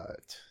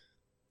what?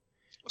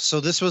 So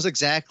this was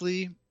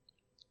exactly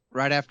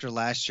right after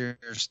last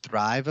year's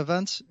Thrive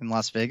event in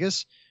Las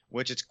Vegas,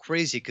 which it's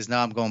crazy because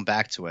now I'm going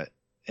back to it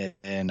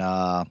in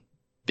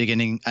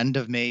end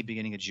of May,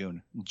 beginning of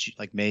June,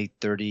 like May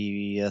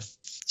 30th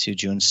to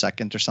June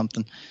 2nd or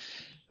something.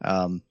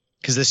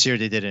 Because this year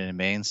they did it in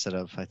May instead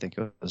of, I think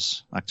it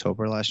was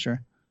October last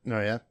year Oh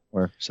yeah,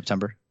 or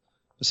September.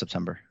 It was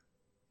September.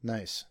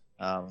 nice.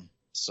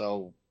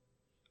 So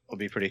it'll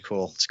be pretty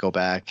cool. Let's go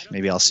back.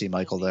 Maybe I'll see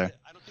Michael there.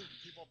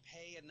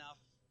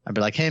 I'd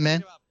be like, hey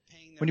man,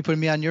 when you putting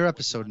me on your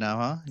episode now,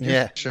 huh?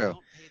 Yeah. Sure.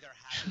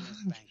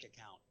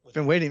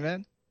 Been waiting,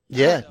 man.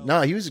 Yeah,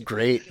 no, he was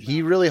great.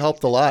 He really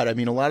helped a lot. I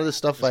mean, a lot of the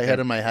stuff I had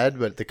in my head,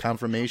 but the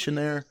confirmation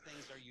there,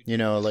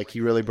 like he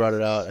really brought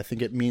it out. I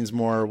think it means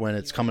more when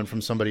it's coming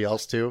from somebody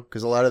else too,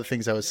 because a lot of the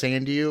things I was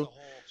saying to you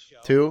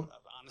too,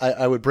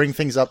 I would bring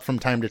things up from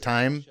time to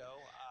time,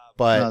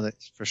 but No,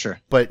 that's for sure.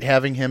 but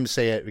having him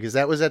say it, because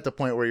that was at the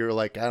point where you were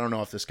like, I don't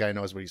know if this guy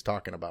knows what he's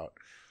talking about,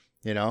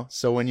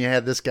 So when you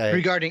had this guy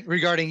Regarding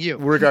you,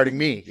 regarding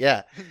me,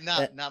 yeah.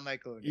 not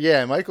Michael.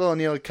 Yeah, Michael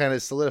O'Neill kind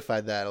of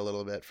solidified that a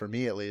little bit for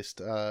me, at least,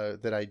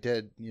 that I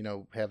did,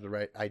 have the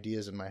right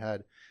ideas in my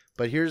head.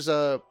 But here's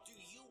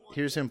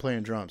him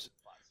playing drums.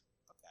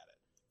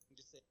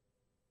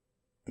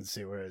 Let's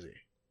see, where is he?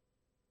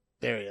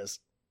 There he is.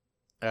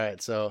 All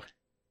right, so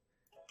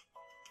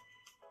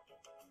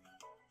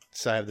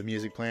I have the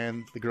music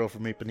playing, The Girl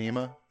from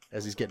Ipanema,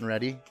 as he's getting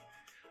ready.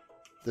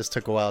 This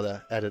took a while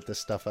to edit this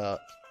stuff out.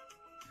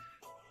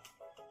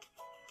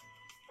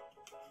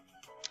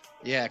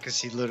 Yeah, because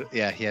he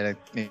had to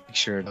make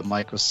sure the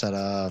mic was set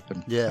up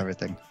and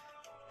everything.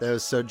 That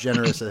was so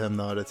generous of him,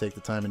 though, to take the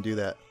time and do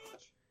that.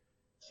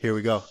 Here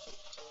we go.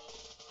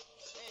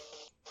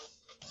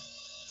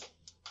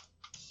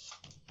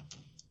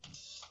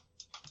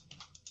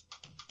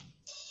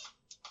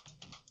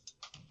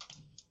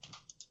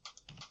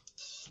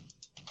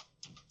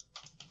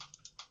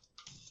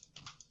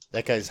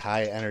 That guy's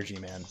high energy,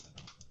 man.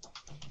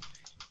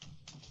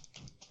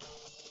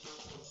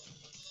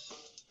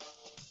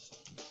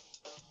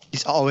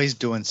 He's always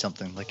doing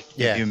something. Like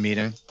Yeah. if you meet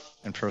him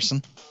in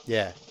person.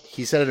 Yeah,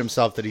 he said it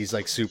himself that he's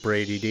like super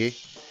ADD.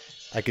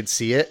 I could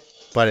see it,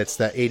 but it's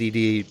that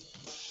ADD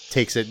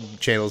takes it and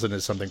channels into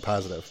something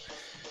positive.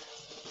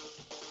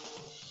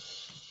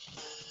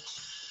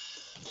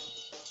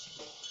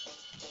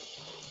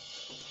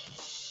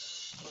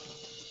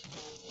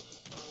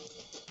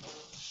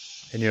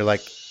 And you're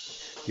like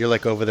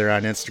over there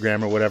on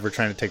Instagram or whatever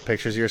trying to take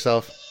pictures of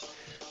yourself,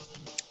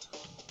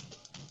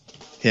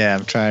 Yeah,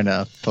 I'm trying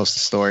to post a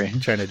story.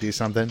 trying to do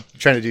something,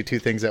 trying to do two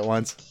things at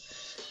once.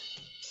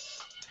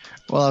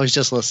 Well, I was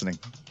just listening.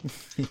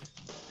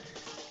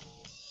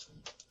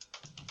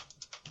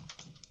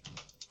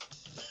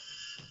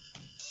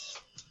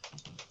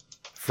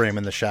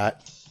 Framing the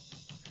shot.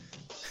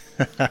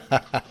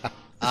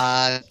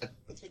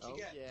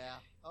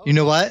 You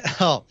know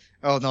what? Oh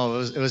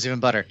no, it was even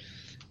better.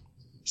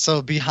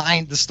 So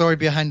behind the story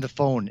behind the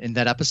phone in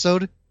that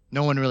episode,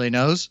 no one really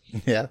knows.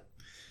 Yeah.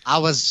 I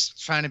was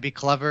trying to be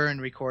clever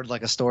and record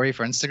like a story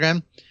for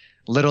Instagram.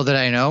 Little did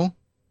I know,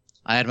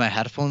 I had my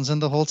headphones in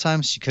the whole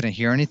time, so you couldn't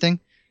hear anything.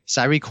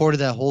 So I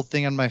recorded that whole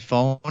thing on my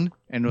phone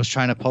and was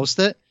trying to post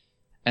it.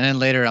 And then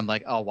later I'm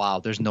like, oh wow,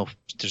 there's no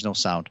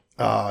sound.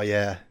 Oh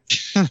yeah.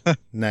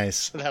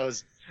 Nice. That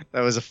was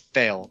a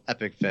fail,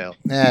 epic fail.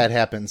 Yeah, it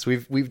happens.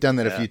 We've done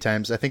that a few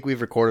times. I think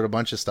we've recorded a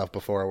bunch of stuff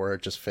before where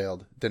it just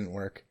failed. It didn't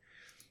work.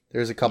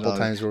 There's a couple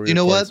times where we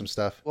recorded some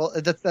stuff. Well,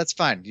 that's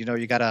fine. You know,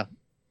 you gotta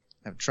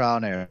have trial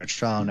and error.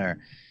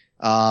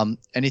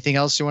 Anything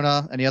else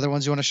any other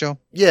ones you want to show?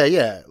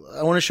 Yeah.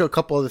 I want to show a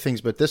couple other things,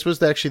 but this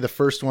was actually the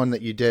first one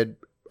that you did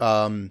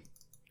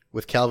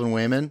with Calvin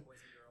Wayman.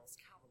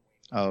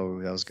 Oh,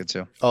 that was good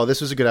too. Oh,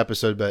 this was a good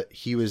episode, but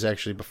he was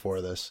actually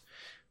before this.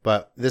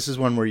 But this is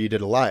one where you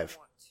did a live.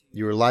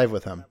 You were live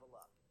with him.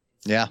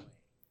 Yeah.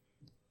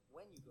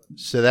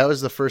 So that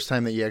was the first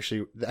time that you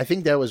actually, I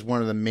think that was one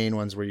of the main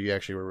ones where you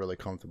actually were really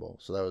comfortable.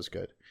 So that was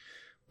good.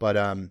 But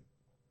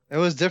it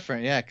was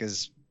different, yeah,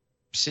 because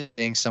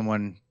sitting with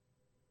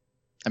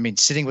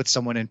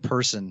someone in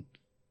person.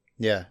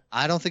 Yeah.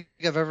 I don't think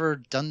I've ever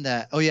done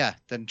that. Oh yeah,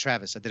 then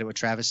Travis. I did it with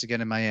Travis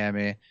again in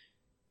Miami.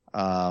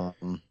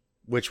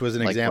 Which was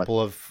an example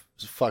of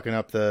fucking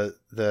up the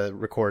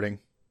recording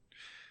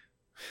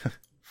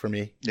for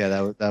me.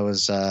 Yeah, that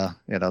was a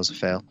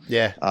fail.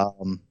 Yeah.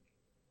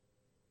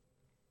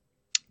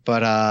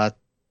 But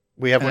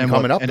we have one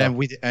coming up. And then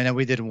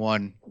we did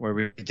one where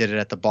we did it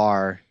at the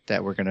bar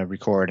that we're gonna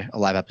record a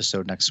live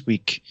episode next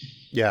week.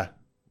 Yeah.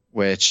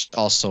 Which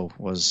also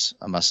was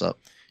a mess up.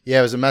 Yeah,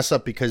 it was a mess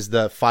up because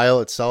the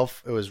file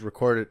itself, it was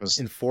recorded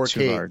in 4K.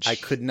 Too large. I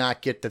could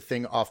not get the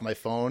thing off my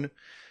phone.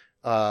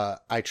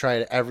 I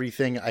tried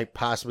everything I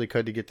possibly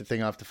could to get the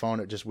thing off the phone.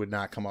 It just would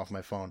not come off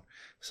my phone.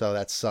 So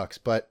that sucks.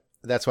 But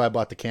that's why I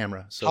bought the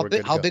camera. So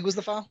how big was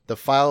the file? The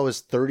file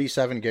was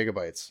 37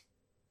 gigabytes.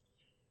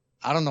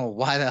 I don't know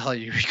why the hell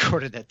you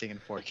recorded that thing in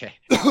 4K.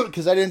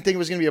 Because I didn't think it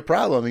was going to be a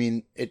problem. I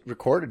mean, it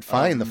recorded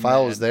fine. The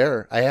file was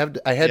there. I had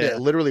to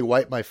literally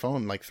wipe my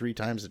phone like 3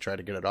 times to try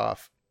to get it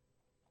off.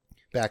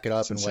 Back it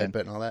up and wipe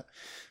it and all that.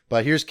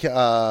 But here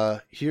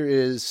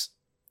is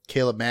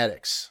Caleb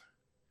Maddox.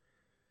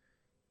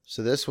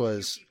 So this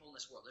was... people in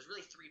this world. There's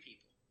really 3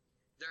 people.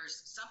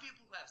 There's some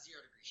people who have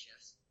 0-degree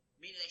shifts,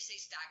 meaning they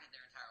stay stagnant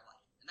their entire life,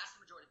 and that's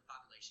the majority of the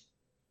population.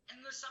 And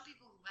then there's some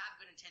people who have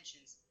good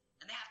intentions,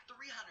 and they have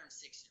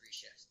 360-degree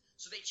shifts.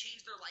 So they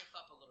change their life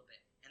up a little bit,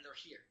 and they're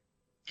here.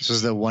 This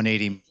was the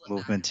 180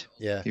 movement.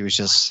 Yeah.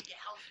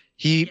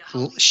 He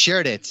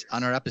shared it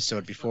on our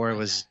episode before it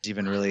was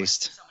even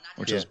released,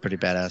 which was pretty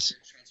badass.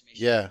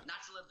 Yeah.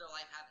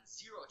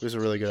 It was a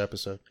really good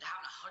episode. But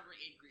having a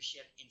 180-degree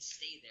shift and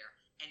stay there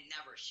and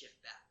never shift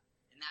back.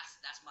 And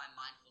that's my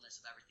mindfulness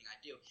of everything I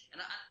do.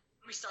 And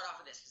let me start off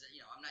with this because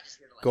I'm not just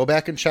here to go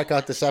back and check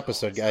out this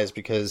episode, guys,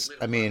 because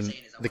I mean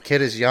the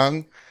kid is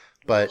young,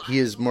 but he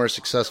is more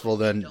successful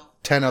than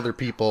 10 other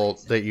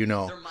people that you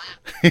know,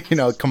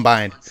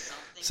 combined.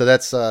 So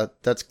that's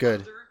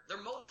good.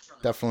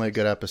 Definitely a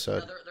good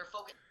episode.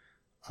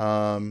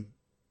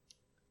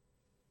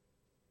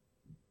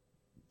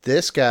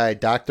 This guy,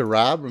 Dr.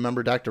 Rob,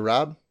 remember Dr.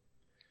 Rob?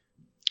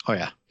 Oh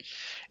yeah.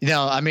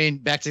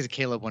 Back to the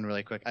Caleb one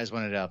really quick. I just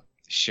wanted to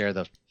share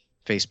the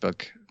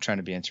Facebook, trying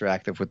to be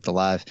interactive with the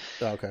live.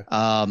 Oh, okay.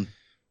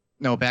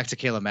 No, back to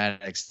Caleb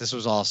Maddox. This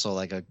was also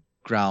like a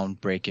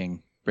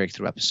groundbreaking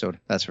breakthrough episode.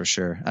 That's for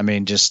sure. I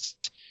mean,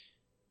 just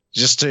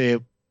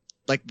to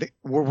like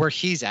where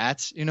he's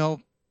at,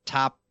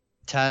 top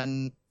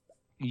 10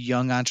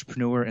 young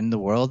entrepreneur in the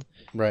world.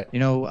 Right.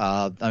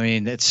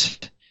 It's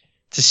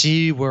to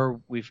see where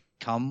we've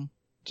come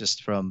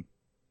just from,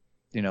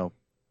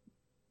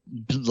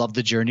 love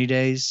the journey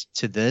days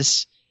to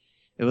this.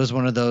 It was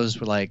one of those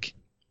where like,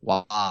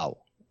 wow,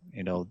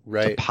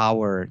 right.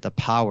 the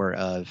power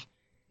of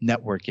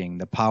networking,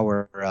 the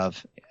power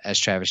of, as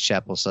Travis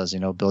Chappell says,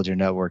 build your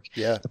network.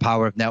 Yeah. The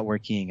power of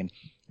networking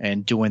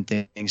and doing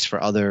things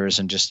for others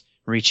and just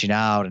reaching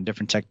out and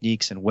different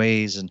techniques and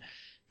ways, and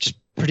just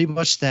pretty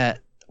much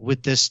that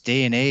with this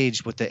day and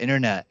age, with the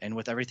internet and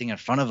with everything in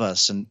front of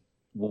us and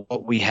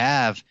what we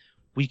have,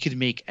 we could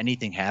make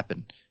anything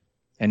happen.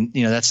 And,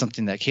 that's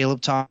something that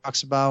Caleb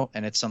talks about.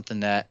 And it's something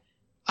that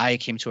I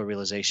came to a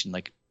realization,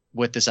 like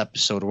with this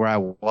episode where I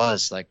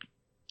was like,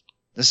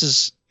 this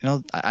is,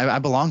 I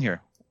belong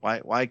here.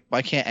 Why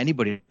can't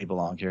anybody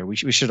belong here? We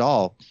should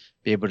all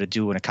be able to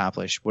do and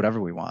accomplish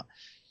whatever we want.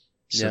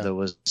 So there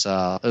was,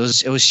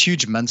 it was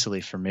huge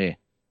mentally for me.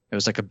 It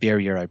was like a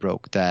barrier I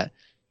broke that,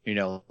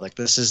 like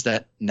this is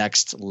that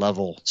next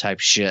level type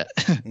shit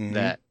Mm-hmm.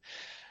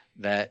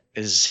 that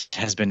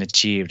has been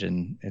achieved,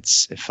 and it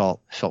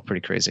felt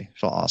pretty crazy. It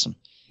felt awesome.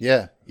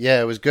 Yeah,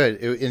 it was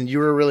good, and you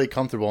were really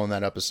comfortable in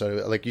that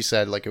episode. Like you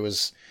said, like it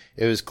was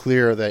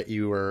clear that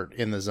you were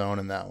in the zone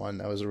in that one.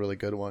 That was a really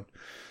good one,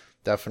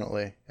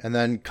 definitely. And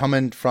then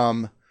coming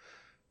from,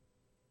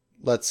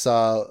 let's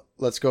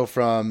go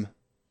from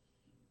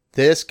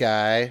this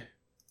guy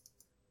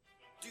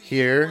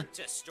here.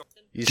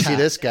 You see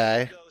this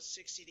guy,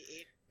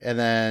 and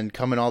then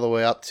coming all the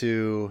way up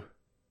to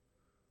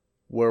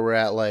where we're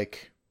at,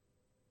 like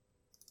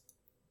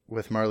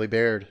with Marley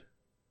Baird.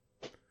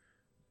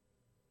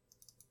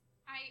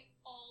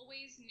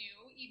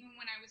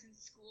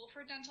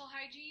 Dental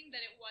hygiene, that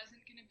it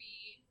wasn't going to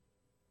be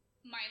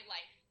my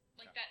life,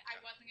 like that I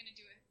wasn't going to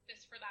do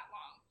this for that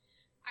long.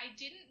 I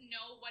didn't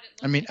know what it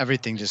looked like.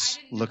 Everything just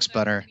looks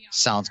better,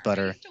 sounds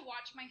better.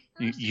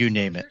 You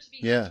name it.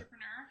 Yeah.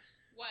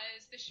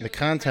 The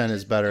content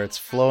is better. It's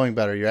flowing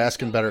better. You're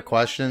asking better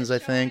questions, I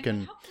think,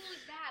 and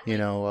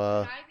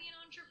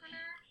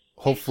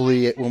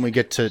hopefully when we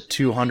get to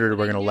 200,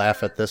 we're gonna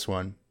laugh at this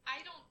one.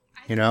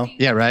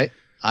 Yeah, right.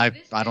 I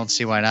don't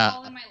see why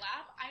not.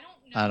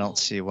 I don't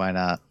see why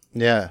not.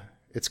 Yeah,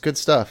 it's good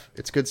stuff.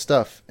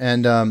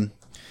 And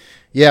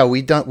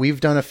we've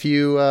done a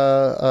few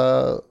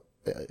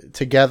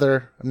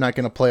together. I'm not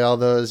going to play all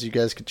those. You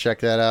guys can check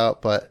that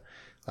out. But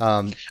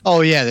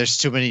there's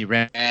too many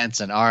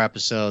rants and our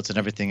episodes and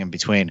everything in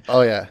between.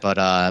 Oh yeah.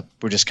 But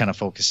we're just kind of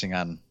focusing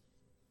on,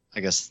 I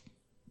guess,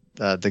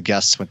 the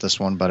guests with this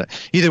one. But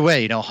either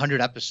way,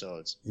 100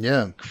 episodes.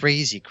 Yeah.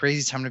 Crazy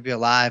time to be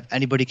alive.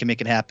 Anybody can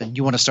make it happen.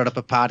 You want to start up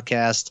a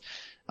podcast?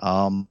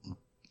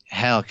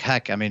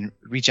 Heck,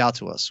 reach out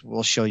to us.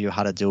 We'll show you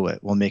how to do it.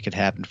 We'll make it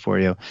happen for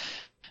you.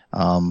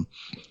 I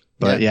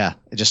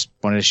just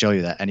wanted to show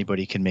you that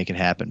anybody can make it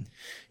happen.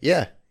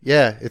 Yeah.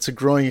 It's a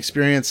growing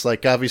experience.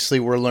 Like, obviously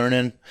we're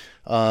learning,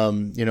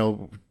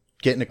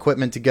 getting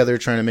equipment together,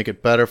 trying to make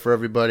it better for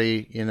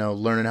everybody,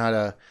 learning how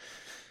to,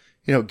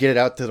 get it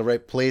out to the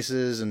right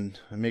places and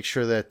make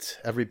sure that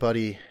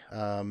everybody,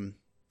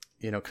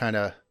 kind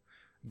of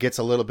gets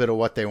a little bit of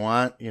what they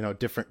want,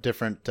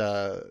 different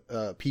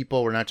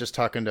people. We're not just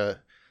talking to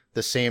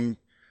the same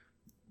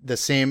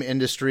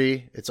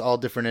industry. It's all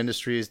different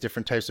industries,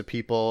 different types of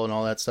people and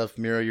all that stuff.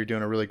 Miro, you're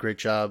doing a really great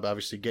job,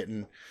 obviously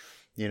getting,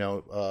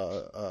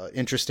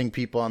 interesting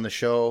people on the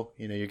show.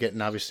 You're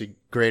getting obviously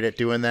great at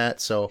doing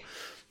that. So,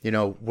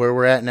 where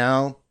we're at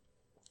now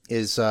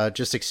is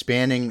just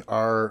expanding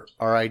our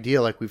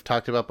idea. Like we've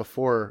talked about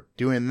before,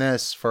 doing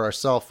this for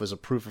ourselves was a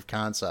proof of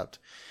concept.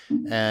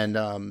 And,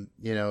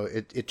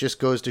 it just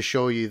goes to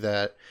show you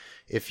that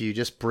if you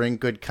just bring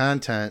good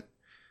content,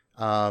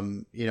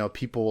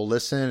 people will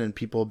listen and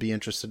people will be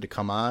interested to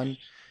come on.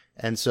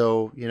 And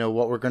so,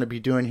 what we're going to be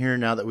doing here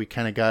now that we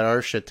kind of got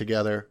our shit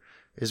together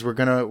is we're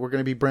going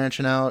to be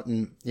branching out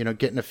and,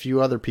 getting a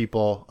few other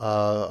people,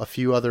 a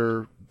few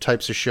other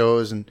types of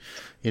shows and,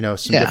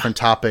 some different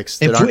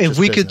topics. If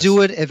we could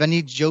do it, if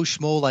any Joe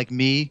Schmo like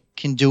me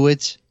can do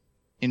it,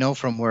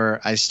 from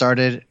where I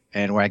started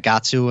and where I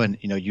got to, and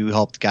you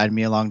helped guide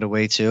me along the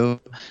way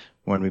too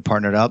when we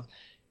partnered up,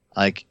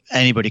 like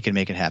anybody can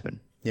make it happen.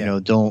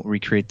 Don't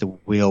recreate the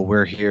wheel.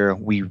 We're here.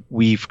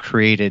 We've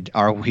created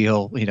our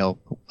wheel,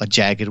 a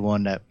jagged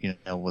one that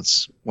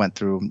went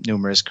through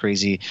numerous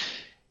crazy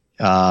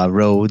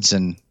roads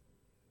and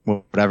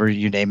whatever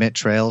you name it,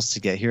 trails to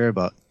get here,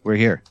 but we're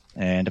here.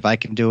 And if I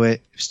can do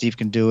it, if Steve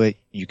can do it,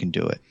 you can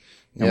do it.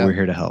 And we're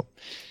here to help.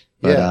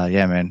 But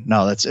man,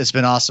 no, it's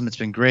been awesome. It's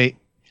been great.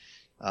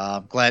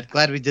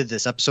 Glad we did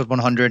this episode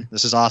 100.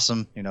 This is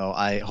awesome.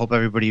 I hope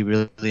everybody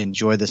really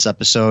enjoyed this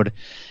episode.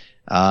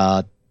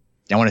 I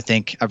want to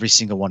thank every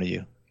single one of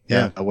you.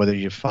 Whether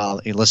you're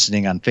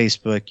listening on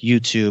Facebook,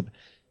 YouTube,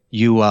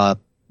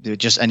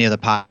 just any other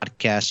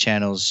podcast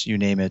channels, you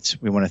name it.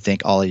 We want to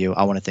thank all of you.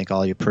 I want to thank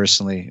all of you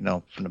personally,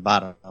 from the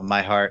bottom of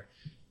my heart.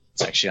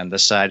 It's actually on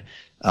this side.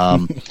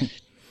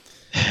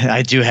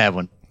 I do have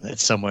one.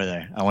 It's somewhere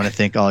there. I want to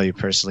thank all of you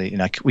personally.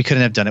 We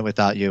couldn't have done it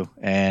without you.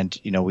 And,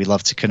 we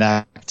love to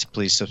connect.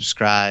 Please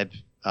subscribe.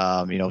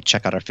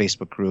 Check out our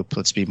Facebook group.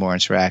 Let's be more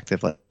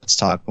interactive. Let's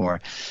talk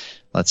more.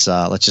 Let's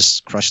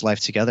just crush life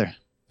together.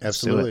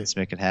 Absolutely. Let's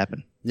make it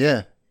happen.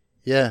 Yeah.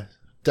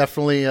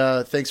 Definitely.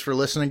 Thanks for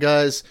listening,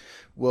 guys.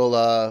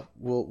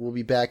 We'll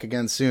be back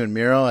again soon.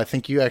 Miro, I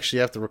think you actually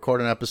have to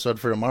record an episode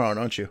for tomorrow,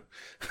 don't you?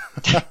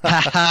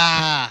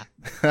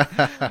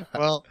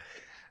 Well,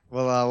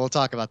 we'll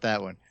talk about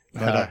that one.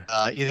 But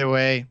either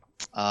way,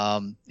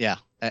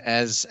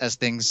 as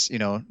things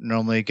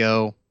normally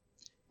go,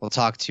 we'll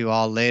talk to you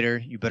all later.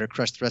 You better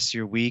crush the rest of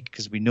your week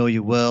because we know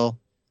you will.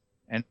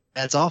 And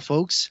that's all,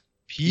 folks.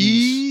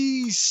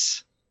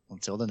 Peace.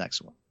 Until the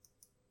next one.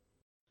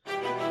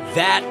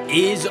 That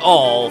is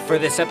all for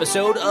this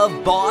episode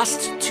of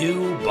Boss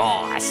to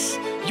Boss.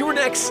 Your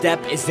next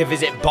step is to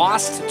visit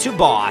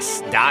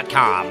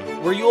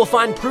bosstoboss.com, where you will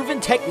find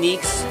proven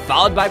techniques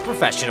followed by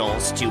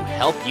professionals to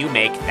help you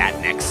make that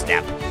next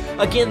step.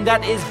 Again,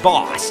 that is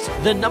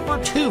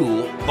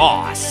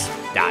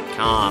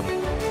boss2boss.com.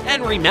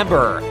 And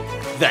remember,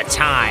 the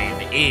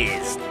time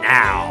is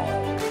now.